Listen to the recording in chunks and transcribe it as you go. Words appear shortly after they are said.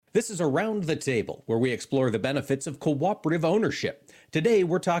This is Around the Table, where we explore the benefits of cooperative ownership. Today,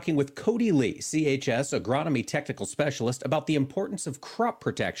 we're talking with Cody Lee, CHS Agronomy Technical Specialist, about the importance of crop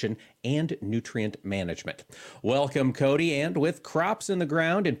protection and nutrient management. Welcome, Cody. And with crops in the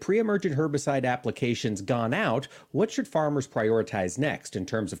ground and pre-emergent herbicide applications gone out, what should farmers prioritize next in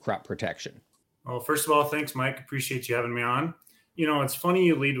terms of crop protection? Well, first of all, thanks, Mike. Appreciate you having me on. It's funny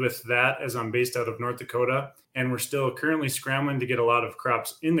you lead with that, as I'm based out of North Dakota, and we're still currently scrambling to get a lot of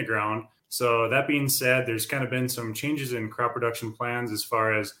crops in the ground. So that being said, there's kind of been some changes in crop production plans as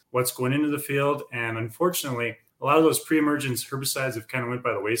far as what's going into the field. And unfortunately, a lot of those pre-emergence herbicides have kind of went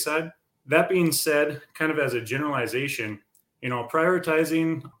by the wayside. That being said, kind of as a generalization,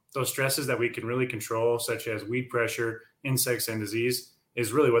 prioritizing those stresses that we can really control, such as weed pressure, insects, and disease,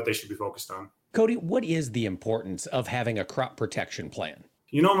 is really what they should be focused on. Cody, what is the importance of having a crop protection plan?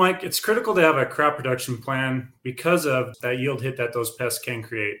 Mike, it's critical to have a crop production plan because of that yield hit that those pests can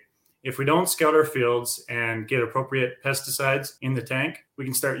create. If we don't scout our fields and get appropriate pesticides in the tank, we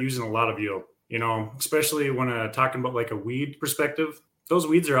can start using a lot of yield. Especially when talking about like a weed perspective, those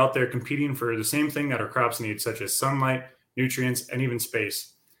weeds are out there competing for the same thing that our crops need, such as sunlight, nutrients, and even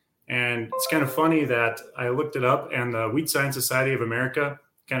space. And it's kind of funny that I looked it up, and the Weed Science Society of America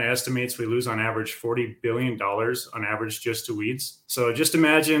kind of estimates we lose on average $40 billion on average just to weeds. So just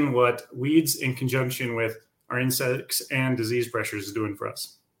imagine what weeds in conjunction with our insects and disease pressures is doing for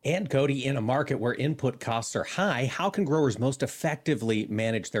us. And Cody, in a market where input costs are high, how can growers most effectively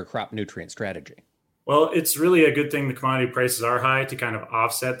manage their crop nutrient strategy? Well, it's really a good thing the commodity prices are high to kind of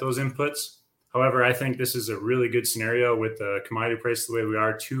offset those inputs. However, I think this is a really good scenario with the commodity price the way we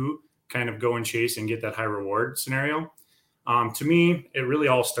are to kind of go and chase and get that high reward scenario. To me, it really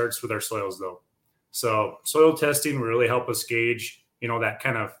all starts with our soils, though. So soil testing will really help us gauge, that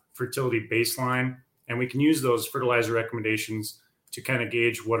kind of fertility baseline. And we can use those fertilizer recommendations to kind of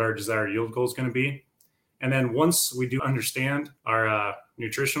gauge what our desired yield goal is going to be. And then once we do understand our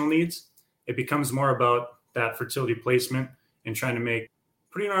nutritional needs, it becomes more about that fertility placement and trying to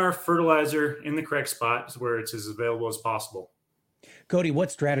putting our fertilizer in the correct spot where it's as available as possible. Cody,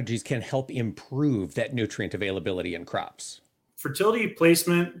 what strategies can help improve that nutrient availability in crops? Fertility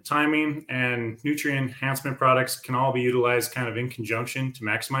placement, timing, and nutrient enhancement products can all be utilized kind of in conjunction to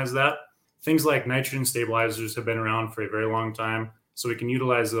maximize that. Things like nitrogen stabilizers have been around for a very long time, so we can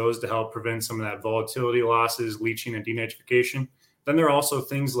utilize those to help prevent some of that volatility losses, leaching, and denitrification. Then there are also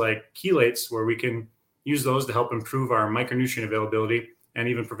things like chelates, where we can use those to help improve our micronutrient availability and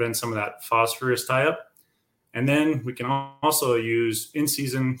even prevent some of that phosphorus tie-up. And then we can also use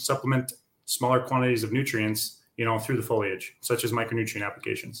in-season supplement smaller quantities of nutrients, through the foliage, such as micronutrient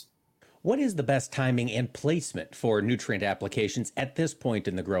applications. What is the best timing and placement for nutrient applications at this point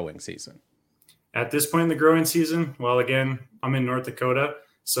in the growing season? At this point in the growing season, well, again, I'm in North Dakota,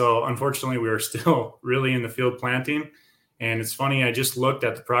 so unfortunately we are still really in the field planting. And it's funny, I just looked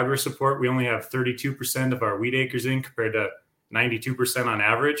at the progress report. We only have 32% of our wheat acres in compared to 92% on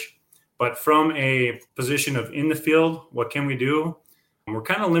average. But from a position of in the field, what can we do? We're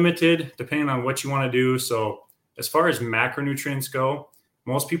kind of limited depending on what you want to do. So as far as macronutrients go,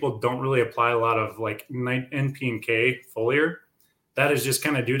 most people don't really apply a lot of like N, P, and K foliar. That is just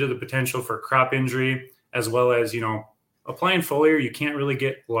kind of due to the potential for crop injury, as well as, applying foliar, you can't really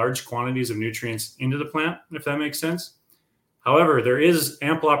get large quantities of nutrients into the plant, if that makes sense. However, there is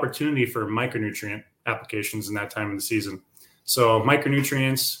ample opportunity for micronutrient applications in that time of the season. So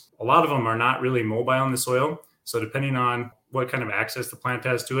micronutrients, a lot of them are not really mobile in the soil. So depending on what kind of access the plant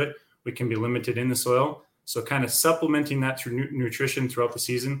has to it, we can be limited in the soil. So kind of supplementing that through nutrition throughout the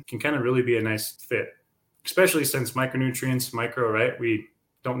season can kind of really be a nice fit, especially since micronutrients, right? We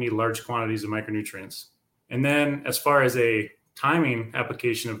don't need large quantities of micronutrients. And then as far as a timing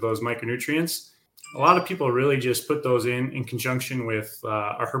application of those micronutrients, a lot of people really just put those in conjunction with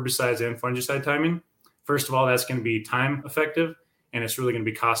our herbicides and fungicide timing. First of all, that's going to be time effective, and it's really going to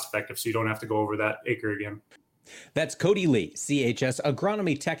be cost effective, so you don't have to go over that acre again. That's Cody Lee, CHS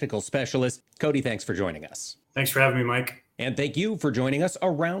Agronomy Technical Specialist. Cody, thanks for joining us. Thanks for having me, Mike. And thank you for joining us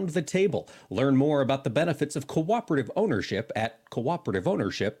around the table. Learn more about the benefits of cooperative ownership at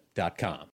cooperativeownership.com.